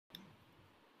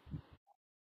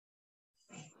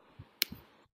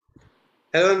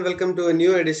Hello and welcome to a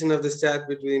new edition of this chat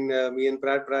between me and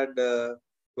Prad.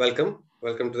 Welcome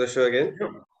to the show again.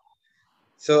 Sure.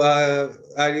 So,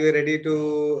 are you ready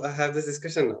to have this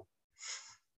discussion now?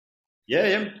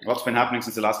 Yeah. What's been happening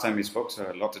since the last time we spoke?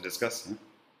 So a lot to discuss.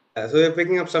 So, we're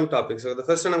picking up some topics. So, the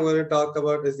first one I'm going to talk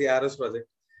about is the Arrows project,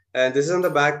 and this is on the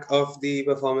back of the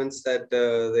performance that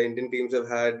the Indian teams have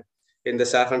had in the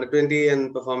SAF Under 20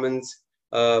 and performance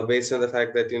based on the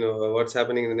fact that what's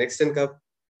happening in the Next Gen Cup.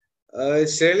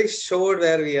 It's really showed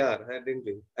where we are, didn't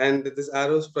we? And this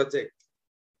Arrows project.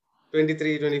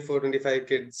 23, 24, 25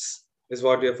 kids is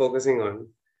what we are focusing on.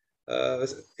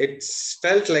 It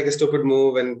felt like a stupid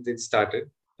move when it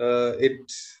started.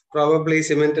 It probably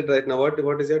cemented right now.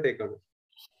 What is your take on it?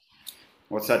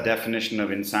 What's that definition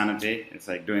of insanity? It's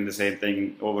like doing the same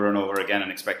thing over and over again and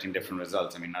expecting different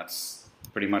results. I mean, that's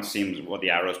pretty much seems what the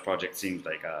Arrows project seems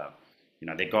like.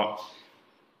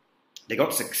 They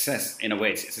got success in a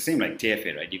way. It's the same like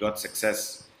TFA, right? You got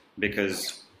success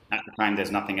because at the time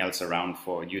there's nothing else around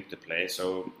for youth to play,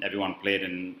 so everyone played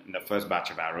in the first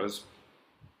batch of Arrows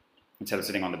instead of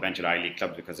sitting on the bench at I League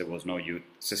clubs because there was no youth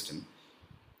system,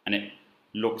 and it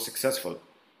looked successful.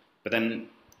 But then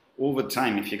over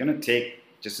time, if you're going to take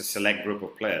just a select group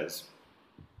of players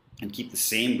and keep the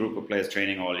same group of players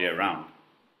training all year round,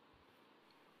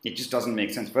 it just doesn't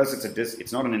make sense. First,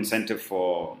 it's not an incentive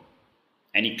for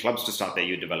any clubs to start their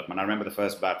youth development. I remember the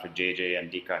first batch with JJ and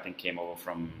Dika, I think, came over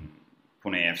from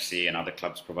Pune FC and other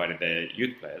clubs provided their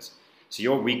youth players. So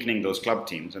you're weakening those club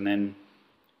teams, and then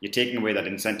you're taking away that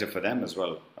incentive for them as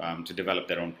well to develop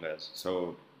their own players.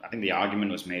 So I think the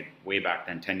argument was made way back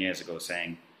then, 10 years ago,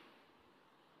 saying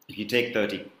if you take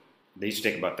 30, they used to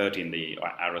take about 30 in the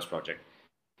Arrows project,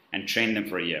 and train them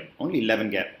for a year. Only 11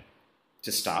 get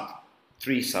to start,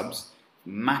 3 subs,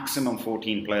 maximum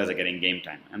 14 players are getting game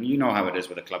time. I mean, you know how it is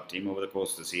with a club team over the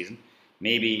course of the season.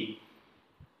 Maybe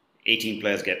 18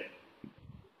 players get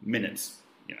minutes,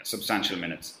 substantial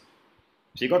minutes.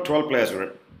 So you got 12 players who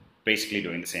are basically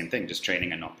doing the same thing, just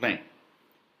training and not playing.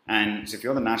 And so if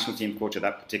you're the national team coach of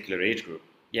that particular age group,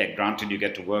 yeah, granted you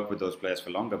get to work with those players for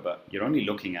longer, but you're only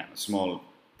looking at a small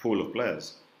pool of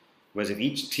players. Whereas if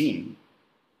each team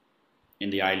in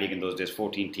the I League in those days,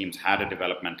 14 teams had a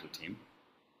developmental team,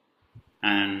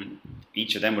 and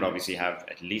each of them would obviously have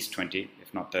at least 20,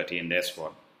 if not 30 in their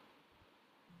squad.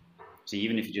 So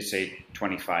even if you just say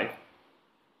 25,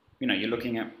 you're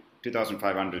looking at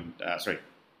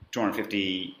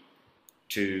 250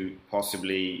 to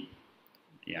possibly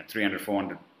 300,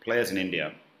 400 players in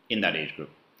India in that age group.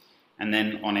 And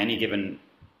then on any given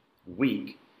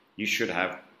week, you should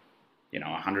have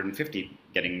 150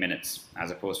 getting minutes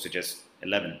as opposed to just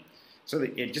 11. So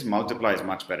it just multiplies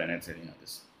much better, and it's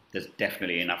there's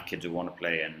definitely enough kids who want to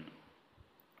play, and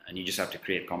you just have to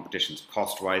create competitions.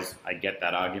 Cost-wise, I get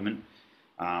that argument,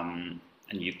 and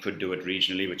you could do it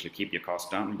regionally, which will keep your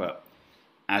costs down. But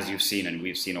as you've seen, and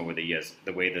we've seen over the years,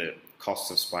 the way the costs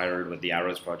have spiraled with the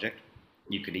Arrows project,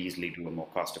 you could easily do a more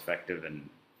cost-effective and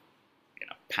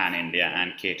pan India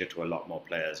and cater to a lot more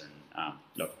players. And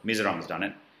look, Mizoram's done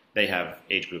it. They have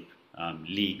age group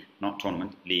league, not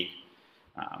tournament, league.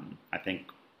 I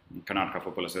think Karnataka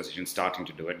Football Association is starting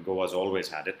to do it. Goa's always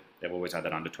had it. They've always had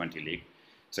that under 20 league.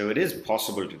 So it is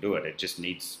possible to do it. It just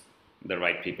needs the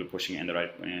right people pushing it in the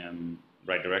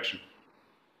right direction.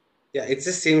 Yeah, it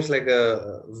just seems like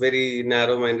a very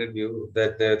narrow-minded view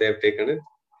that they have taken it.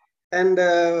 And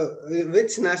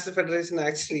which national federation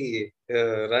actually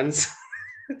runs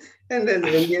and then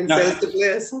Indian sells to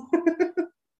players?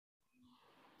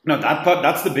 No,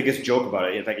 that's the biggest joke about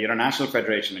it. It's like you're a national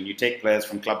federation and you take players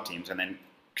from club teams and then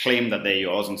claim that they're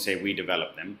yours and say we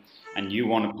develop them, and you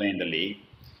want to play in the league,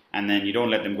 and then you don't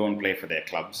let them go and play for their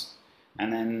clubs,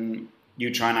 and then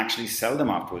you try and actually sell them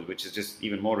afterwards, which is just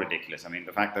even more ridiculous. I mean,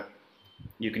 the fact that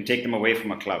you can take them away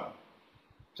from a club,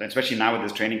 so especially now with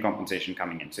this training compensation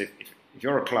coming in. So if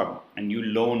you're a club and you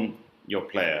loan your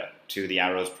player to the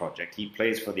Arrows project, he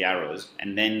plays for the Arrows,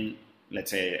 and then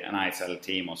let's say an ISL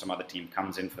team or some other team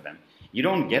comes in for them, you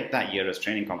don't get that year as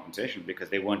training compensation because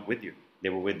they weren't with you. They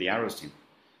were with the Arrows team.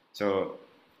 So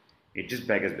it just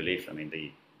beggars belief. I mean,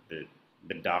 the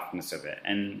daftness of it.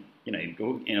 And, in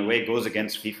a way, it goes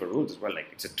against FIFA rules as well.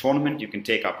 Like, it's a tournament, you can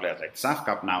take up players. Like SAF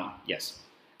Cup now, yes,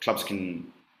 clubs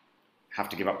can have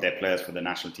to give up their players for the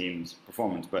national team's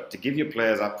performance. But to give your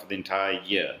players up for the entire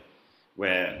year,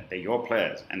 where they're your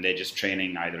players and they're just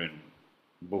training either in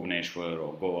Bhubaneswar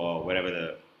or Goa or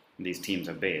wherever these teams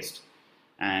are based,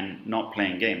 and not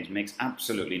playing games makes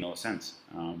absolutely no sense.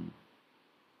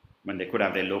 When they could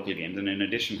have their local games and in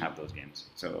addition have those games.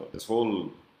 So this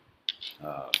whole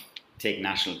take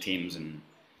national teams and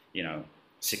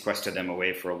sequester them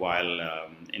away for a while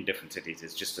in different cities.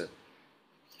 It's just a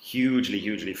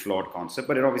hugely flawed concept,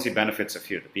 but it obviously benefits a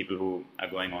few. The people who are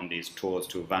going on these tours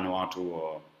to Vanuatu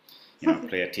or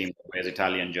play a team that wears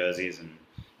Italian jerseys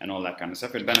and all that kind of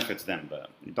stuff. It benefits them, but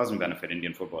it doesn't benefit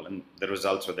Indian football. And the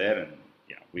results were there, and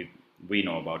we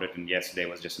know about it. And yesterday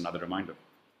was just another reminder.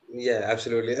 Yeah,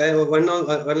 absolutely. One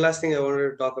last thing I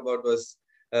wanted to talk about was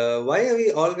why are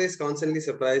we always constantly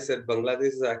surprised that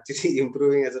Bangladesh is actually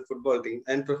improving as a football team,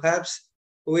 and perhaps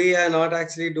we are not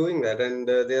actually doing that, and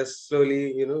they are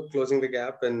slowly, closing the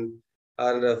gap, and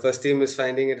our first team is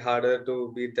finding it harder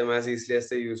to beat them as easily as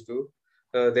they used to.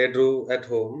 They drew at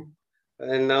home,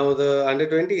 and now the under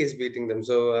 20 is beating them.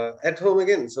 So at home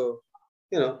again. So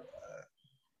you know,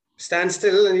 stand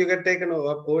still and you get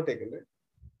overtaken,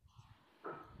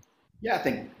 right? Yeah, I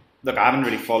think. Look, I haven't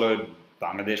really followed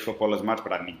Bangladesh football as much,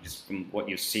 but I mean, just from what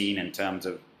you've seen in terms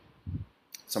of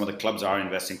some of the clubs are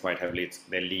investing quite heavily.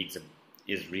 Their leagues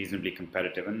is reasonably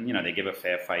competitive, and they give a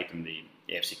fair fight in the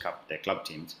AFC Cup, their club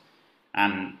teams,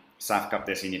 and SAF Cup,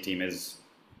 their senior team, is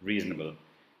reasonable.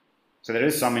 So there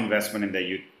is some investment in their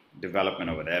youth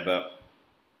development over there, but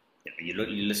you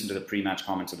listen to the pre-match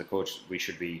comments of the coach. We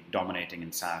should be dominating in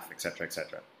SAF, etc.,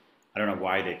 etc. I don't know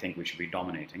why they think we should be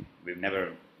dominating.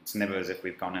 It's never as if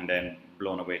we've gone and then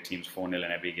blown away teams 4-0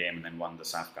 in every game and then won the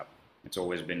SAF Cup. It's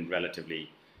always been relatively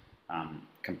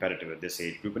competitive at this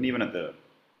age group and even at the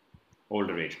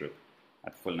older age group,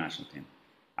 at the full national team.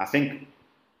 I think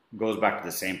goes back to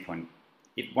the same point.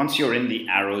 Once you're in the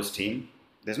Arrows team,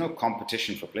 there's no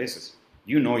competition for places.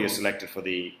 You're selected for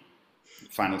the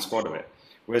final squad of it.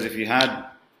 Whereas if you had,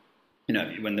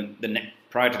 when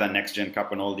prior to that Next Gen Cup,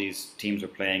 when all these teams were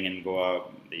playing in Goa,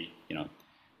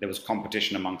 there was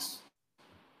competition amongst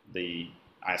the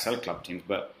ISL club teams.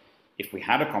 But if we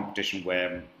had a competition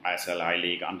where ISL,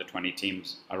 I-League, under-20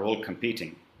 teams are all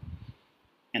competing,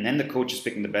 and then the coach is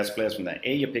picking the best players from there.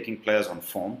 A, you're picking players on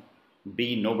form.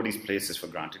 B, nobody's place is for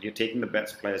granted. You're taking the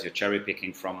best players, you're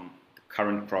cherry-picking from the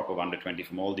current crop of under-20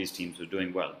 from all these teams who are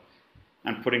doing well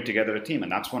and putting together a team.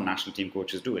 And that's what national team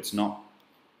coaches do. It's not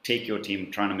take your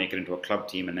team, trying to make it into a club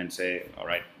team and then say, all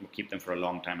right, we'll keep them for a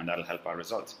long time and that'll help our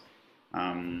results.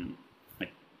 And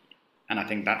I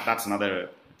think that's another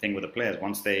thing with the players.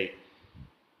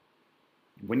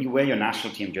 When you wear your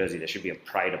national team jersey, there should be a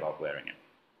pride about wearing it,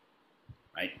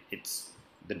 right? It's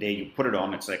the day you put it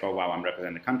on, it's like, oh wow, I'm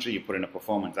representing the country. You put in a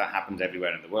performance. That happens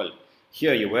everywhere in the world.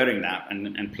 Here, you're wearing that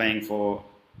and playing for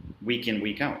week in,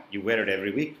 week out. You wear it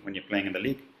every week when you're playing in the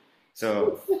league.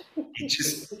 So it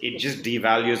just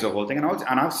devalues the whole thing.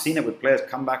 And I've seen it with players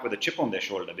come back with a chip on their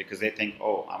shoulder because they think,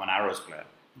 oh, I'm an Arrows player.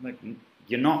 I'm like,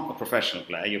 you're not a professional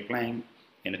player. You're playing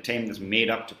in a team that's made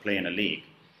up to play in a league,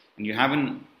 and you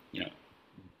haven't,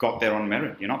 got there on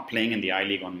merit. You're not playing in the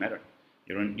I-League on merit.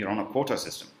 You're on a quota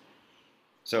system.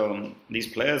 So these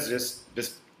players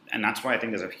just, and that's why I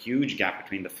think there's a huge gap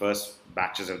between the first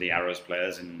batches of the Arrows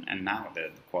players and now the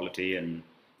quality, and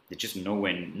they're just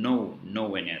nowhere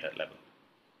near that level.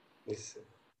 Yes.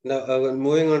 Now,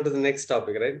 moving on to the next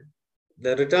topic, right?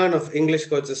 The return of English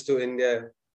coaches to India.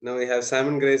 Now we have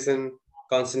Simon Grayson,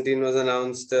 Constantine was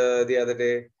announced the other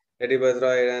day, Reddy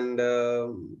and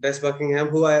Des Buckingham,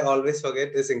 who I always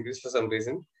forget is English for some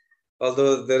reason,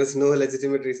 although there is no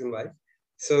legitimate reason why.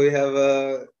 So we have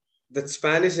the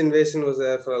Spanish invasion was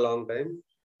there for a long time.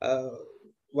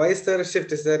 Why is there a shift?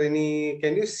 Can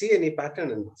you see any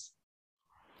pattern in this?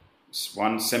 It's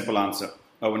one simple answer: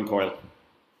 Owen Coyle.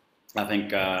 I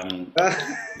think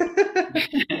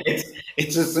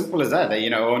it's as simple as that.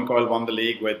 Owen Coyle won the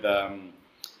league with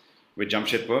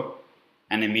Jamshedpur,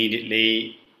 and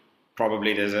immediately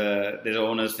probably there's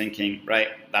owners thinking, right,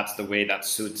 that's the way that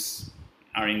suits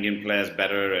our Indian players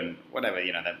better, and whatever,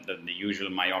 the usual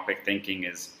myopic thinking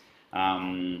is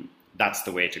that's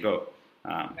the way to go.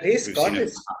 He's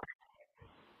Scottish.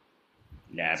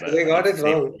 Yeah, so but they got it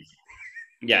wrong.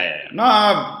 Yeah.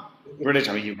 No, British.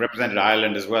 I mean, he represented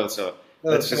Ireland as well, so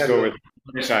let's just go with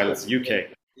British Isles,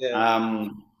 UK. Yeah.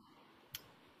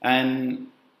 And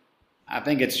I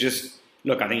think it's just,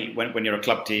 look, I think when you're a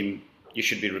club team, you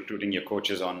should be recruiting your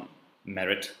coaches on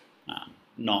merit,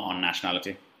 not on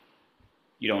nationality.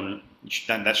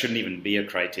 That shouldn't even be a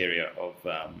criteria of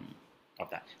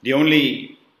that. The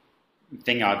only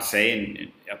thing I'd say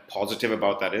and a positive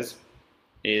about that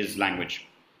is language.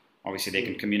 Obviously, they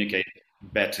can communicate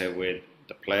better with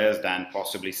the players than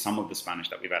possibly some of the Spanish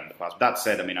that we've had in the past. That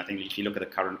said, I mean, I think if you look at the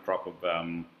current crop of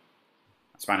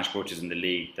Spanish coaches in the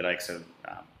league, the likes of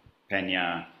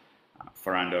Peña,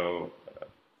 Ferrando,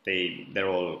 they're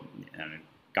all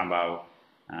Gambao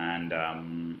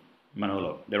and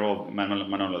Manolo.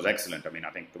 Manolo's excellent. I mean,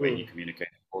 I think the way he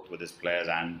communicates both with his players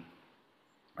and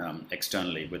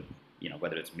externally with,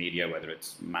 whether it's media, whether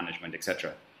it's management,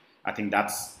 etc. I think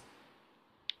that's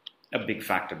a big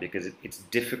factor because it's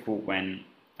difficult when,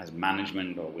 as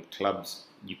management or with clubs,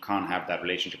 you can't have that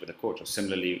relationship with the coach. Or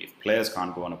similarly, if players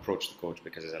can't go and approach the coach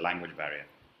because there's a language barrier.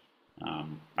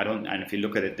 And if you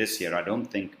look at it this year, I don't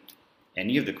think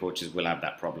any of the coaches will have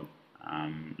that problem.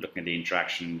 Looking at the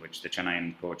interaction which the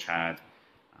Chennai coach had,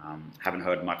 haven't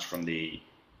heard much from the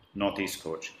Northeast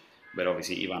coach, but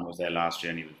obviously Ivan was there last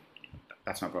year and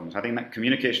that's no problem. So I think that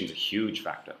communication is a huge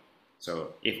factor.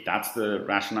 So if that's the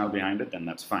rationale behind it, then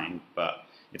that's fine. But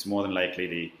it's more than likely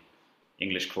the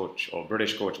English coach or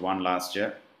British coach won last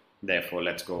year. Therefore,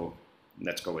 let's go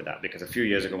with that. Because a few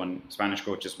years ago, when Spanish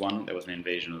coaches won, there was an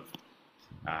invasion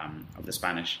of the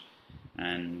Spanish.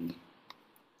 And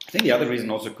I think the other reason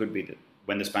also could be that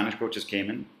when the Spanish coaches came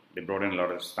in, they brought in a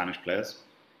lot of Spanish players,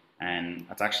 and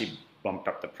that's actually bumped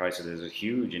up the prices. There's a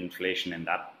huge inflation in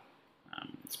that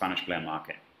Spanish player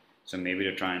market. So maybe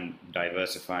to try and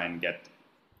diversify and get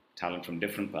talent from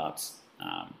different parts,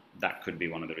 that could be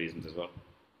one of the reasons as well.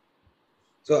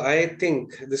 So I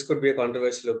think this could be a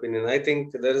controversial opinion. I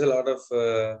think there is a lot of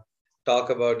talk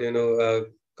about,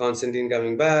 Constantine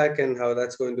coming back and how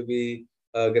that's going to be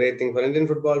a great thing for Indian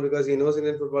football because he knows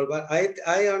Indian football. But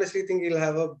I honestly think he'll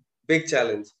have a big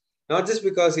challenge. Not just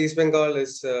because East Bengal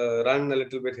is run a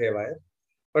little bit haywire,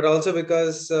 but also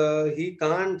because he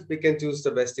can't pick and choose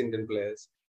the best Indian players.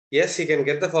 Yes, he can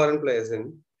get the foreign players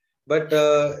in, but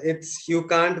you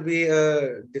can't be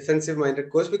a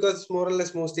defensive-minded coach because more or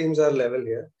less most teams are level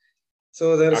here.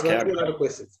 So there's going to be a lot of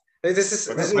questions. This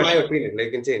is my opinion.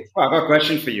 You can change. Well, I've got a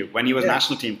question for you. When he was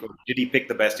national team coach, did he pick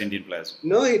the best Indian players?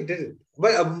 No, he didn't.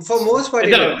 But for most part,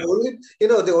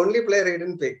 the only player he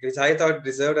didn't pick, which I thought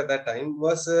deserved at that time,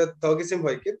 was Thogisim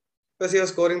Hoikip because he was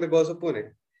scoring the goals for Pune.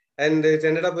 And it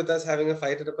ended up with us having a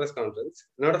fight at a press conference.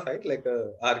 Not a fight, like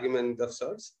an argument of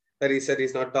sorts, where he said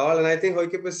he's not tall. And I think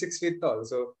Hoikip is 6 feet tall.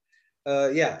 So,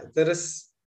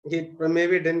 he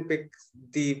maybe didn't pick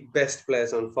the best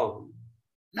players on form.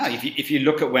 No, if you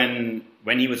look at when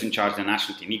he was in charge of the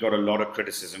national team, he got a lot of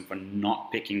criticism for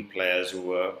not picking players who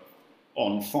were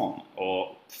on form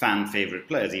or fan favourite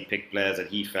players. He picked players that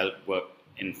he felt were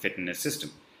fit in his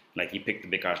system. Like he picked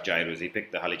the Bikash Jairus, he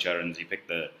picked the Halicharans, he picked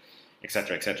the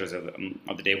etc.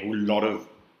 of the day, who a lot of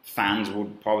fans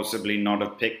would possibly not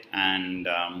have picked, and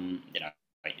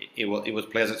it was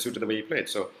players that suited the way he played.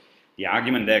 So the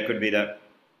argument there could be that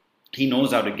he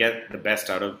knows how to get the best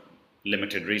out of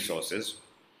limited resources.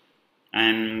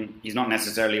 And he's not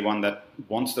necessarily one that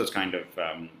wants those kind of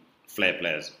flair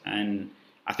players. And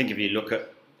I think if you look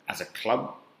at, as a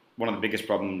club, one of the biggest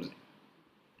problems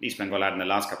East Bengal had in the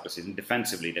last couple of seasons,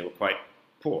 defensively, they were quite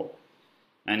poor.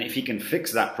 And if he can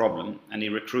fix that problem and he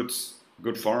recruits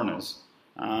good foreigners,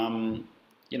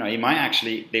 he might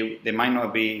actually, they might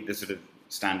not be the sort of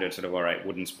standard all right,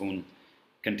 wooden spoon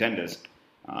contenders.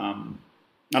 And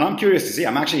I'm curious to see.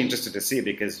 I'm actually interested to see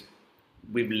because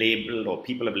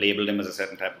people have labelled him as a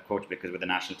certain type of coach because with the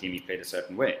national team he played a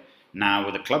certain way. Now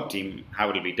with the club team, how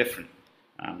it'll be different,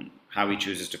 how he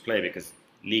chooses to play, because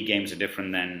league games are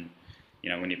different than,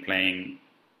 when you're playing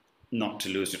not to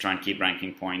lose to try and keep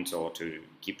ranking points or to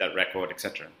keep that record,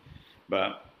 etc.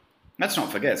 But let's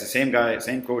not forget, it's the same guy,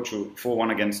 same coach who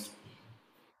 4-1 against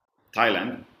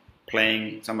Thailand,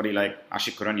 playing somebody like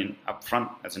Ashik Kuranyan up front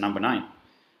as a number 9.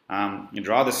 You'd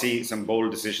rather see some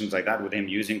bold decisions like that with him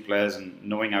using players and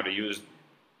knowing how to use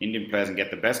Indian players and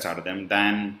get the best out of them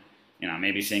than,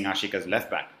 maybe seeing Ashik as left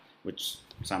back, which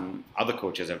some other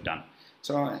coaches have done.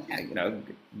 So,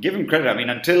 give him credit. I mean,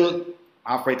 until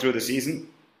halfway through the season,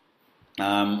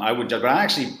 I would judge, but I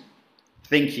actually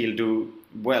think he'll do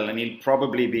well, and he'll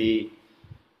probably be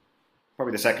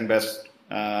the second best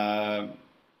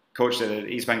coach that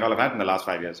East Bengal have had in the last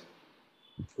 5 years.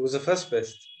 Who was the first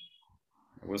best?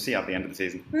 We'll see at the end of the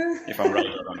season if I'm right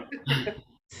or not.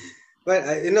 But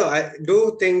I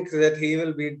do think that he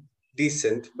will be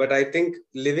decent, but I think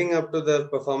living up to the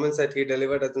performance that he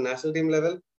delivered at the national team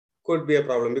level could be a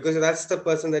problem because that's the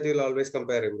person that you'll always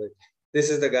compare him with. This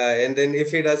is the guy, and then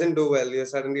if he doesn't do well, you're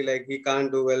suddenly like, he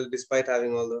can't do well despite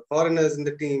having all the foreigners in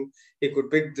the team. He could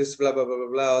pick this, blah blah blah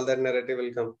blah blah. All that narrative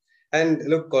will come. And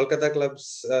look, Kolkata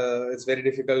clubs, it's very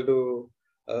difficult to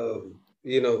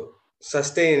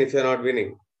sustain if you're not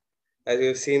winning, as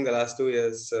we've seen the last 2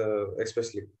 years,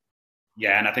 especially.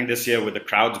 Yeah, and I think this year with the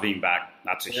crowds being back,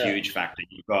 that's a huge factor.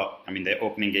 You've got, the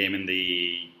opening game in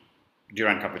the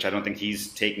Durand Cup, which I don't think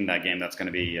he's taking that game. That's going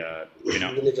to be,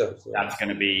 that's going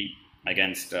to be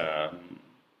against ATK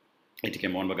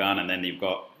Mohun Bagan, and then you've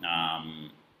got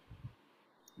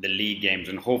the league games,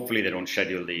 and hopefully they don't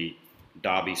schedule the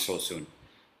derby so soon,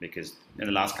 because in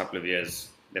the last couple of years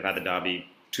they've had the derby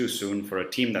too soon for a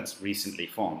team that's recently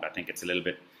formed. I think it's a little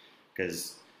bit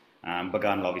because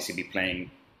Bagan will obviously be playing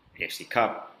AFC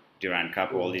Cup, Durand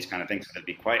Cup, all these kind of things. So they'll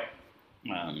be quite,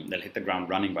 they'll hit the ground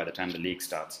running by the time the league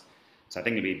starts. So I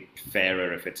think it'd be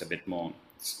fairer if it's a bit more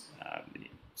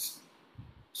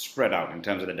spread out in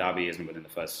terms of the derby isn't within the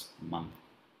first month,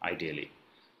 ideally.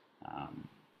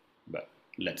 But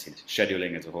let's see,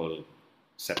 scheduling is a whole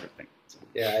separate thing. So.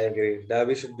 Yeah, I agree.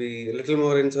 Derby should be a little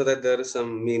more in so that there is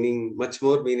some meaning, much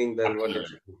more meaning than what it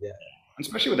should be. Yeah.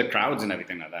 Especially with the crowds and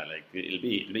everything like that. Like it'll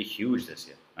be huge this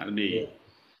year. That'll be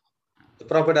the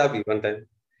proper derby one time.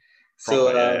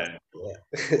 So,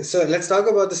 so let's talk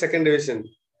about the second division.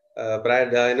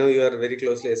 Brad, I know you are very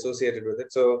closely associated with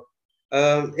it. So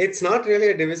it's not really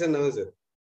a division now, is it?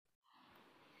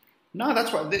 No,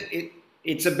 that's why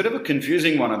it's a bit of a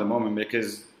confusing one at the moment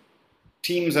because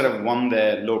teams that have won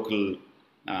their local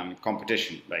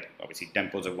competition, like obviously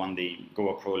Temples have won the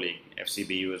Goa Pro League,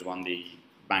 FCBU has won the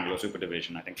Bangalore Super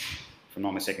Division, I think, if I'm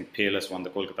not mistaken, Peerless won the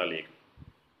Kolkata League.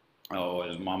 Or it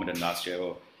was Mohammedan last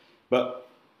year. But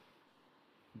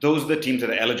those are the teams that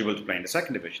are eligible to play in the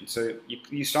second division. So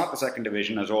you start the second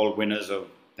division as all winners of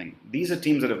thing. These are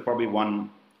teams that have probably won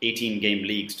 18-game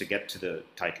leagues to get to the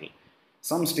title.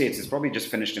 Some states, it's probably just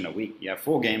finished in a week. You have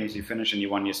 4 games, you finish and you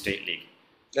won your state league.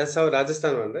 That's how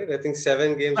Rajasthan won, right? I think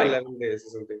 7 games, right. 11 days or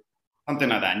something. Something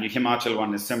like that. And your Himachal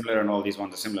one is similar and all these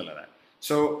ones are similar like that.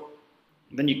 So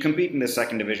then you compete in the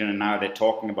second division and now they're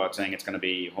talking about saying it's going to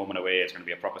be home and away, it's going to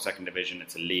be a proper second division,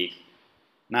 it's a league.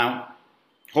 Now,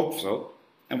 hope so.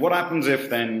 And what happens if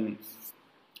then,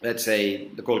 let's say,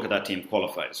 the Kolkata team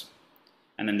qualifies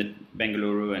and then the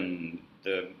Bengaluru and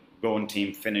the Goan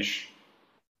team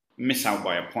miss out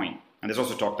by a point. And there's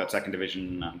also talk that second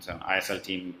division, so ISL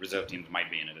team, reserve teams might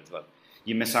be in it as well.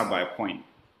 You miss out by a point.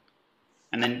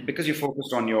 And then because you're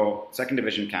focused on your second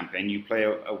division campaign, you play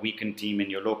a weakened team in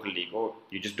your local league, or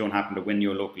you just don't happen to win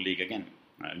your local league again.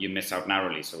 You miss out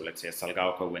narrowly. So let's say a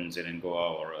Salgaoka wins it in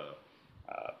Goa, or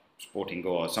a Sporting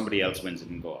Goa, or somebody else wins it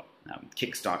in Goa.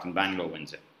 Kickstart in Bangalore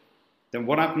wins it. Then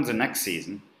what happens the next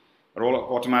season? Are all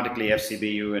automatically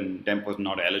FCBU and Dempo's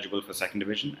not eligible for second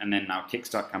division, and then now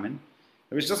Kickstart come in,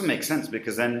 which doesn't make sense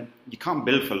because then you can't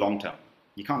build for long term.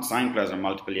 You can't sign players on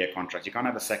multiple year contracts. You can't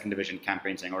have a second division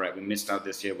campaign saying, all right, we missed out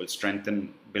this year, we'll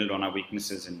strengthen, build on our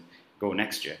weaknesses and go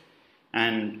next year.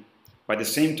 And by the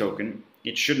same token,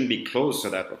 it shouldn't be closed so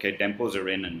that, okay, Dempos are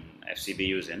in and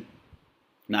FCBU is in.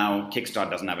 Now, Kickstart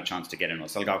doesn't have a chance to get in, or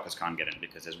Salgaukas can't get in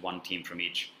because there's one team from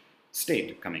each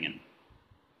state coming in.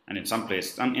 And in some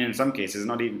cases,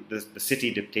 not even the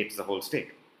city dictates the whole state,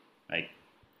 like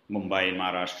Mumbai in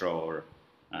Maharashtra or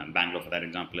Bangalore, for that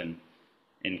example, in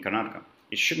Karnataka.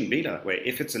 It shouldn't be that way.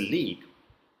 If it's a league,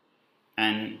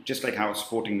 and just like how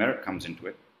sporting merit comes into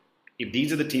it, if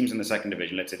these are the teams in the second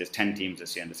division, let's say there's 10 teams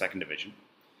this year in the second division,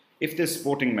 if there's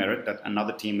sporting merit that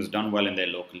another team has done well in their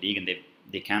local league and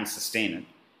they can sustain it,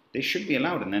 they should be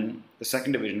allowed. And then the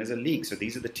second division is a league. So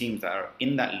these are the teams that are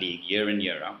in that league year in,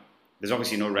 year out. There's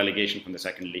obviously no relegation from the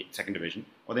second division,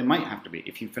 or they might have to be.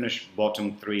 If you finish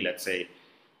bottom 3, let's say,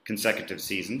 consecutive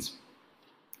seasons,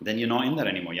 then you're not in there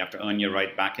anymore. You have to earn your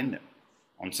right back in there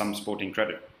on some sporting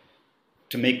credit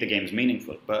to make the games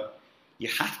meaningful. But you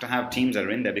have to have teams that are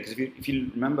in there, because if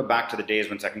you remember back to the days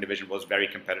when second division was very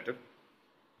competitive,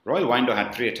 Royal Windo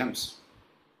had 3 attempts,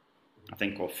 I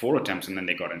think, or 4 attempts, and then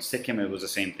they got in. Sikkim, it was the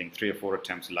same thing, 3 or 4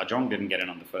 attempts. Lajong didn't get in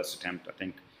on the first attempt. I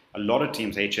think a lot of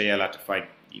teams, HAL had to fight.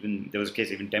 Even there was a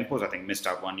case, even Dempos, I think, missed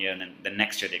out 1 year, and then the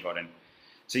next year they got in.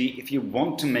 So if you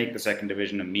want to make the second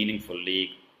division a meaningful league,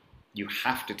 you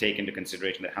have to take into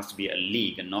consideration that it has to be a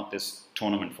league and not this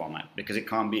tournament format, because it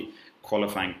can't be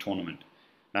qualifying tournament.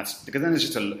 That's because then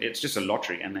it's just a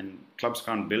lottery, and then clubs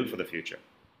can't build for the future.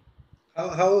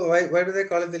 Why do they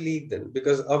call it the league then?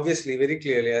 Because obviously, very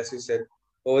clearly, as you said,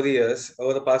 over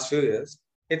the past few years,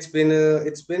 it's been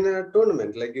a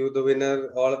tournament. Like the winner,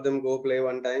 all of them go play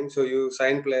one time. So you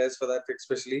sign players for that,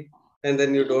 especially, and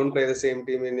then you don't play the same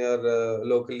team in your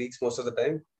local leagues most of the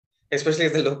time, especially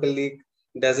if the local league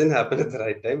doesn't happen at the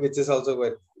right time, which is also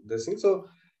quite interesting. So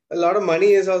a lot of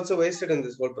money is also wasted in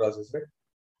this whole process, right?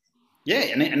 Yeah,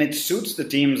 and it suits the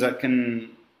teams that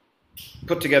can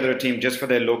put together a team just for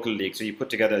their local league. So you put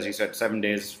together, as you said, 7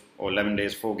 days or 11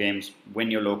 days, 4 games,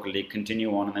 win your local league,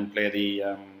 continue on, and then play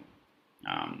the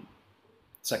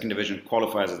second division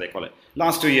qualifiers, as they call it.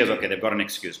 Last 2 years, okay, they've got an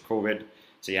excuse, COVID,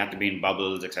 so you have to be in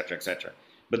bubbles, etc., etc.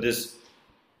 But this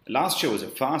last year was a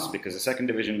farce because the second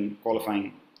division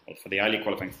qualifying, or for the I-League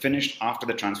qualifying, finished after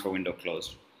the transfer window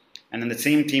closed. And then the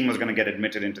same team was going to get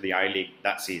admitted into the I-League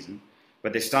that season.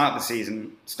 but they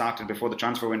started before the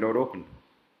transfer window had opened.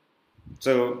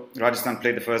 So Rajasthan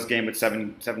played the first game with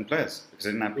seven players because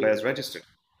they didn't have players registered.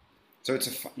 So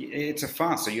it's a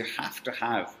farce. So you have to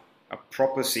have a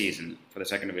proper season for the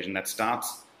second division that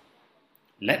starts.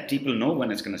 Let people know when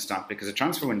it's going to start, because the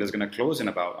transfer window is going to close in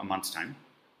about a month's time.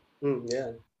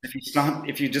 Yeah.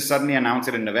 If you just suddenly announce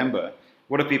it in November,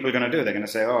 what are people going to do? They're going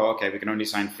to say, "Oh, okay, we can only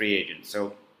sign free agents."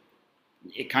 So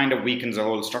it kind of weakens the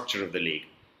whole structure of the league.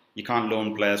 You can't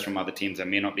loan players from other teams that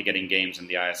may not be getting games in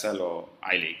the ISL or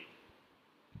I-League.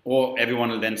 Or everyone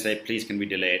will then say, "Please, can we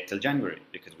delay it till January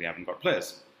because we haven't got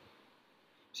players?"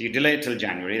 So you delay it till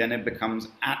January, then it becomes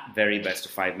at very best a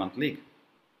 5-month league.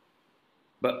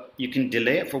 But you can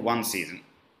delay it for one season,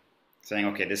 saying,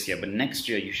 okay, this year, but next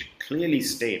year you should clearly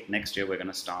state, next year we're going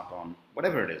to start on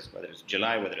whatever it is, whether it's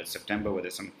July, whether it's September, whether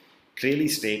it's some, clearly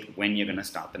state when you're going to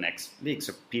start the next league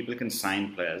so people can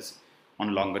sign players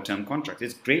on longer term contracts.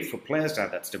 It's great for players to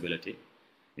have that stability.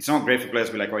 It's not great for players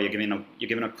to be like, oh, you're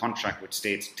given a contract which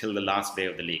states till the last day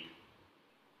of the league.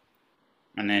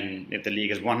 And then if the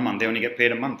league is 1 month, they only get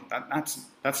paid a month.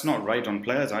 That's not right on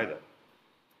players either.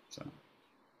 So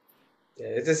yeah,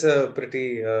 it is a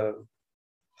pretty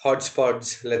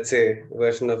hodgepodge, let's say,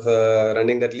 version of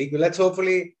running that league. Let's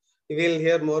hopefully we'll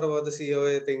hear more about the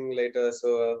COA thing later.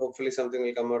 So hopefully something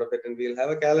will come out of it, and we'll have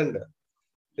a calendar.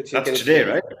 Which that's today,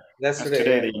 right? That's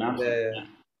today. The announcement. Yeah.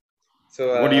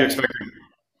 So what are you expecting?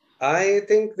 I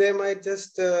think they might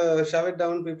just shove it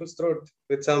down people's throat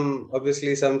with some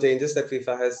changes that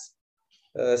FIFA has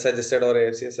suggested or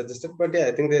AFC has suggested. But yeah,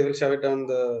 I think they will shove it down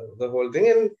the whole thing,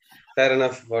 and fair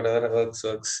enough, whatever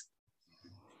works.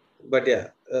 But yeah,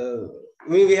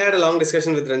 we had a long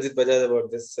discussion with Ranjit Bajaj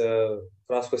about this,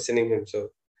 cross-questioning him. So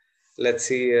let's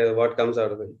see what comes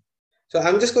out of it. So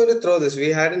I'm just going to throw this. We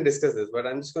hadn't discussed this, but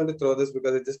I'm just going to throw this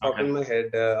because it just popped in my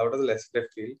head out of the left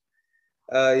field.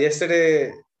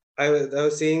 Yesterday, I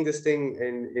was seeing this thing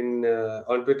in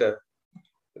on Twitter.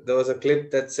 There was a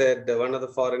clip that said one of the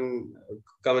foreign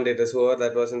commentators, whoever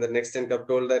that was in the Next 10 Cup,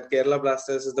 told that Kerala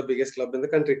Blasters is the biggest club in the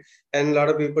country. And a lot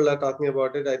of people are talking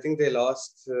about it. I think they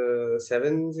lost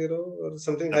 7-0 or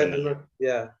something.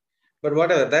 Yeah. But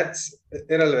whatever, that's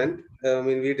irrelevant. I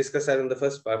mean, we discussed that in the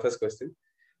first question.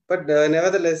 But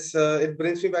nevertheless, it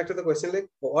brings me back to the question, like,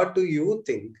 what do you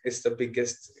think is the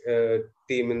biggest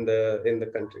team in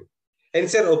the country? And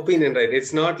it's your opinion, right?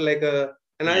 It's not like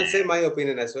and I'll say my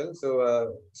opinion as well.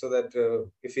 So that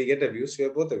if we get abused, we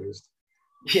are both abused.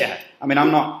 Yeah. I mean,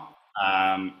 I'm not,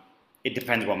 it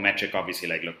depends what metric, obviously.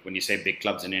 Like, look, when you say big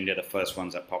clubs in India, the first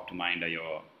ones that pop to mind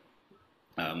are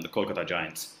the Kolkata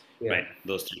Giants, right?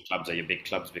 Those 3 clubs are your big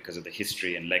clubs because of the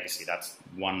history and legacy. That's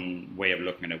one way of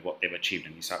looking at what they've achieved.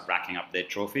 And you start racking up their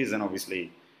trophies, then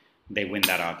obviously they win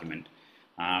that argument.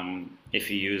 If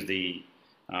you use the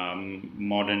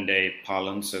modern day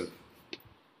parlance of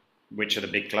which are the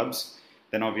big clubs,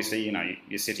 then obviously,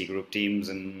 your City Group teams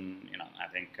and, I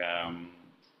think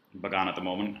Bagan at the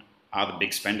moment are the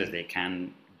big spenders. They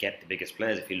can get the biggest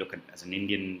players. If you look at as an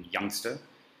Indian youngster,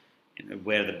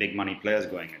 where are the big money players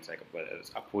going? It's like whether it was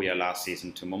Apuya last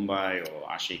season to Mumbai, or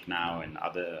Ashik now, and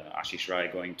other Ashish Rai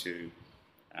going to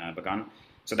Bagan.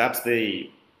 So that's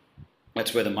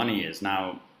where the money is.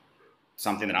 Now,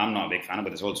 something that I'm not a big fan of,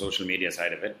 but this whole social media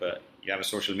side of it, but you have a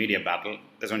social media battle,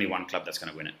 there's only one club that's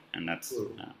going to win it, and that's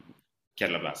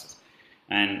Kerala Blasters.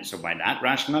 And so by that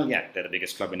rationale, yeah, they're the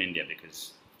biggest club in India,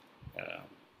 because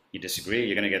you disagree, who are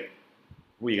you going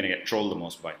to get trolled the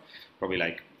most by? Probably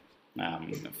like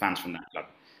fans from that club.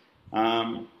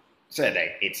 So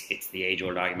it's the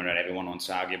age-old argument that everyone wants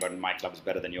to argue about, my club is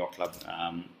better than your club.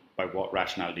 By what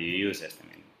rationale do you use it? I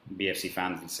mean, BFC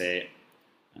fans will say,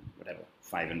 whatever,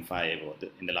 5-5, or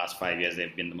in the last 5 years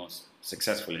they've been the most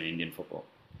successful in Indian football,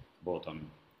 both on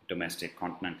domestic,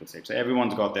 continental stage. So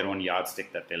everyone's got their own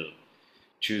yardstick that they'll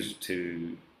choose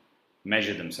to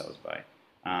measure themselves by.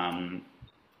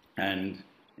 And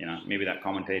maybe that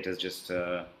commentator's just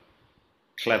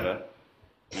clever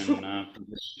and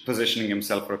positioning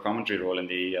himself for a commentary role in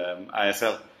the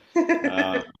ISL.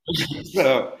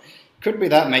 So could be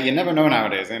that, mate. You never know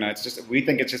nowadays. It's just, we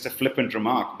think it's just a flippant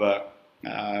remark, but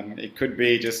it could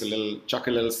be just chuck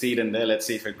a little seed in there. Let's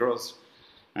see if it grows.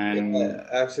 And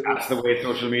absolutely. That's the way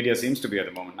social media seems to be at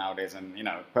the moment nowadays. And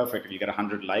perfect. If you get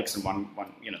 100 likes and one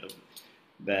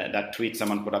that tweet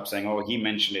someone put up saying, "Oh, he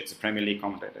mentioned it's a Premier League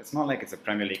commentator." It's not like it's a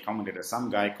Premier League commentator. Some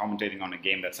guy commentating on a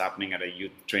game that's happening at a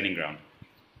youth training ground,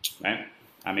 right?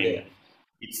 I mean,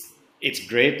 it's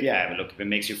great. Yeah, look, if it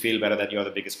makes you feel better that you're the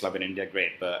biggest club in India,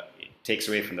 great. But it takes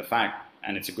away from the fact,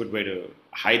 and it's a good way to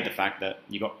hide the fact that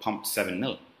you got pumped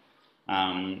 7-0.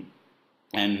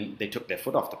 and they took their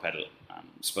foot off the pedal,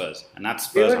 Spurs. And that's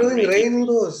They Spurs were under doing 18.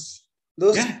 rainbows.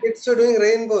 Those Yeah. kids were doing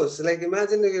rainbows. Like,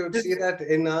 imagine if you would see that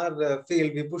in our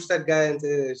field. We push that guy and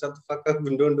say, shut the fuck up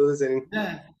and don't do this anymore.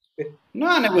 Yeah. No,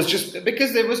 and it was just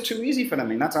because it was too easy for them. I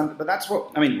mean, but that's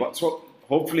what I mean. What's what?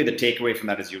 Hopefully, the takeaway from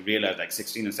that is you realize like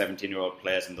 16 and 17-year-old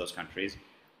players in those countries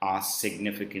are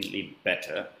significantly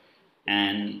better,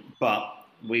 but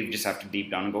we just have to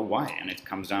deep down and go why, and it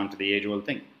comes down to the age-old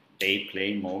thing. They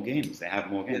play more games. They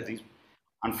have more games. Yeah.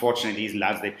 Unfortunately, these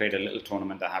lads, they played a little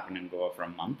tournament that happened in Goa for a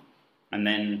month, and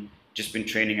then just been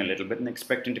training a little bit and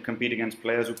expecting to compete against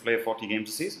players who play 40 games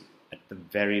a season at the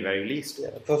very, very least. Yeah,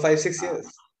 for 5-6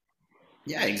 years.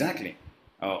 Yeah, exactly.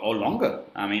 Or longer.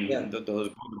 I mean,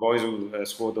 those boys who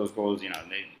scored those goals,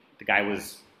 the guy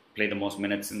played the most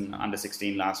minutes in under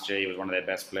 16 last year. He was one of their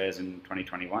best players in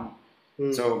 2021.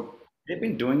 So they've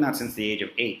been doing that since the age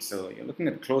of 8. So you're looking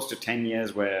at close to 10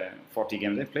 years where 40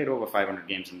 games, they've played over 500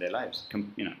 games in their lives.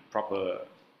 Proper,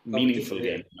 meaningful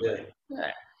games.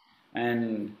 Yeah.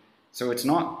 And so it's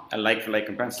not a like-for-like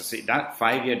comparison. See, that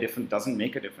 5-year difference doesn't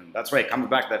make a difference. That's why it comes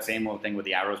back to that same old thing with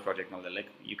the Arrows project and all that. Like,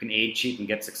 you can age cheat and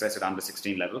get success at under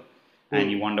 16 level. And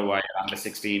you wonder why at under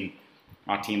 16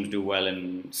 our teams do well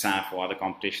in SAF or other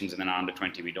competitions and then under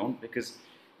 20 we don't. Because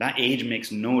that age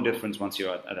makes no difference once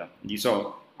you're at you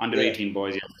saw under 18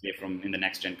 boys yesterday from in the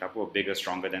Next Gen Cup who are bigger,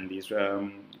 stronger than these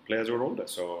players who are older.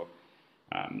 So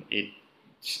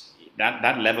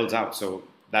that levels out. So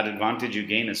that advantage you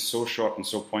gain is so short and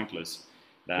so pointless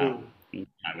that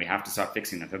we have to start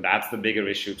fixing that. So that's the bigger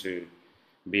issue to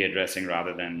be addressing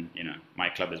rather than, my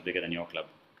club is bigger than your club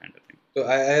kind of thing. So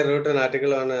I wrote an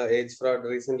article on age fraud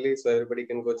recently, so everybody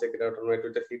can go check it out on my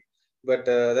Twitter feed. But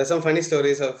there's some funny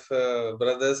stories of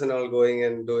brothers and all going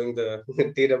and doing the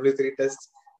TW3 tests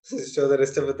to show the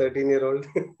rest of a 13-year-old.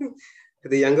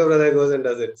 The younger brother goes and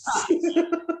does it.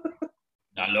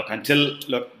 Now,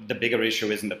 the bigger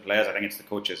issue isn't the players. I think it's the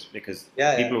coaches because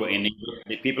people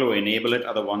who enable it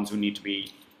are the ones who need to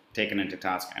be taken into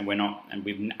task, and we're not.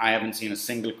 And I haven't seen a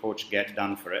single coach get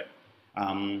done for it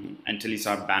until you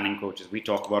start banning coaches. We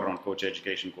talk about it on coach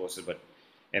education courses, but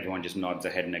everyone just nods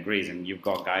their head and agrees. And you've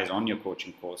got guys on your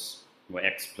coaching course who are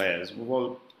ex-players who've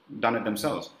all done it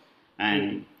themselves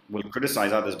and will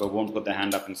criticize others, but won't put their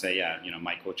hand up and say,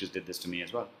 my coaches did this to me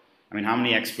as well. I mean, how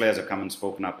many ex-players have come and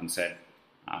spoken up and said,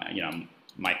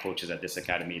 my coaches at this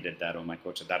academy did that, or my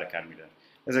coach at that academy did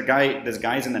that. There's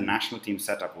guys in the national team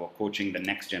setup who are coaching the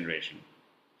next generation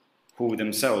who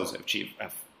themselves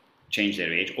have changed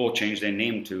their age or changed their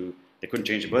name they couldn't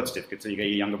change the birth certificate, so you get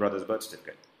your younger brother's birth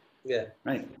certificate. Yeah.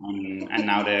 Right. And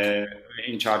now they're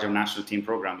in charge of national team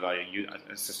programs, or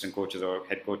assistant coaches or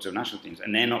head coaches of national teams,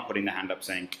 and they're not putting their hand up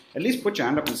saying, at least put your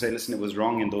hand up and say, listen, it was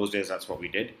wrong in those days, that's what we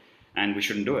did, and we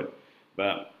shouldn't do it.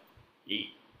 But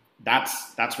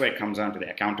that's where it comes down to the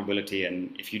accountability,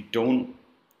 and if you don't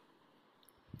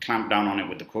clamp down on it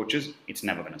with the coaches, it's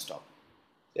never going to stop.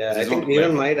 Yeah, I think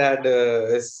Menon might add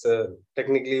is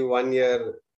technically 1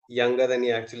 year younger than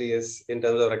he actually is in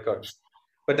terms of records.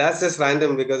 But that's just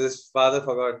random because his father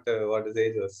forgot what his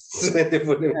age was when they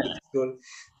put him in school.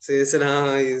 So he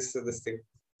said, he's this thing.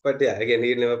 But yeah, again,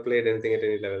 he never played anything at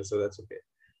any level, so that's okay.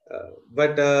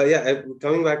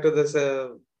 Coming back to this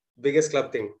biggest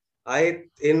club thing.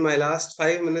 In my last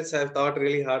 5 minutes, I've thought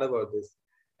really hard about this.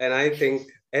 And I think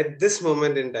at this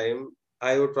moment in time,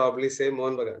 I would probably say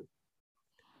Mohan Bagan.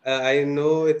 I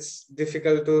know it's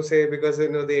difficult to say because, the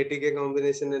ATK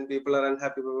combination and people are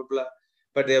unhappy, blah, blah, blah.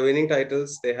 But they're winning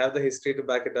titles. They have the history to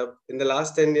back it up. In the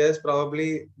last 10 years,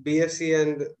 probably BFC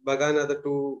and Bagan are the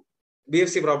two.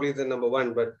 BFC probably is the number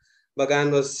one, but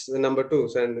Bagan was the number two.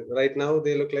 So, and right now,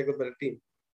 they look like a better team.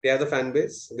 They have the fan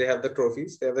base. They have the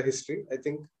trophies. They have the history. I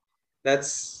think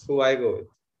that's who I go with.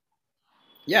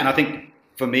 Yeah, and I think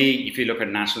for me, if you look at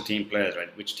national team players,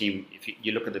 right, which team, if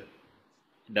you look at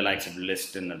the likes of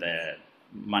Liston, there,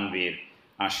 Manveer,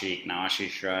 Ashik, now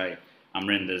Ashish Rai,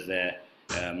 Amrinder's there.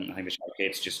 I think Vishal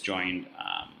Kate's just joined.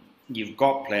 You've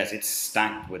got players, it's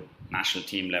stacked with national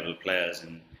team level players.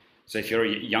 And so if you're a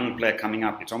young player coming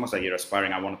up, it's almost like you're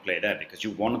aspiring, I want to play there because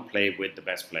you want to play with the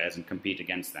best players and compete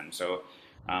against them. So,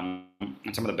 and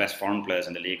some of the best foreign players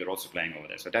in the league are also playing over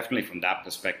there. So definitely from that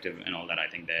perspective and all that, I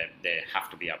think they have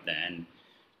to be up there. And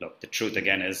look, the truth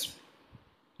again is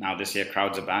now this year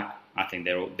crowds are back. I think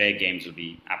their games will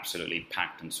be absolutely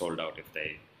packed and sold out if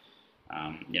they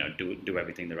do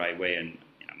everything the right way and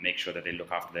make sure that they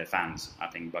look after their fans. I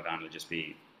think Bagan will just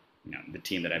be the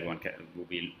team that everyone will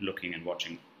be looking and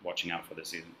watching out for this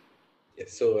season.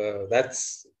 Yes, so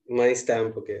that's my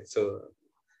stamp. Okay, so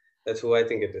that's who I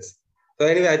think it is. So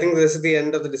anyway, I think this is the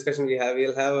end of the discussion we have.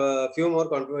 We'll have a few more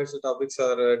controversial topics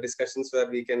or discussions where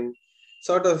we can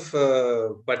sort of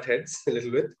butt heads a little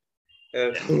bit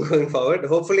going forward.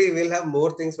 Hopefully, we'll have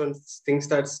more things when things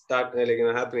start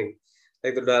happening,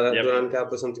 like the Duran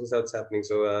Cup or something starts happening.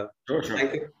 So Sure.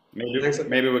 thank you.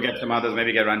 Maybe we'll get some others.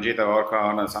 Maybe get Ranjit or Orca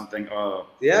on or something, or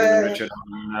Yeah. Richard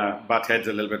butt heads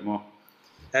a little bit more.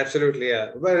 Absolutely,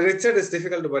 yeah. But Richard is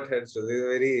difficult to butt heads to. He's a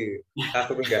very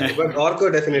affable guy. But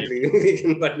Orko definitely we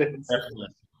can butt heads.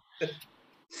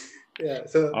 Yeah.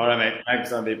 So. All right, mate. Thanks,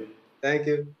 Sandeep. Thank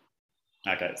you.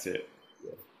 Okay, see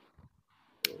you.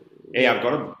 Hey, I've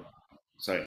got a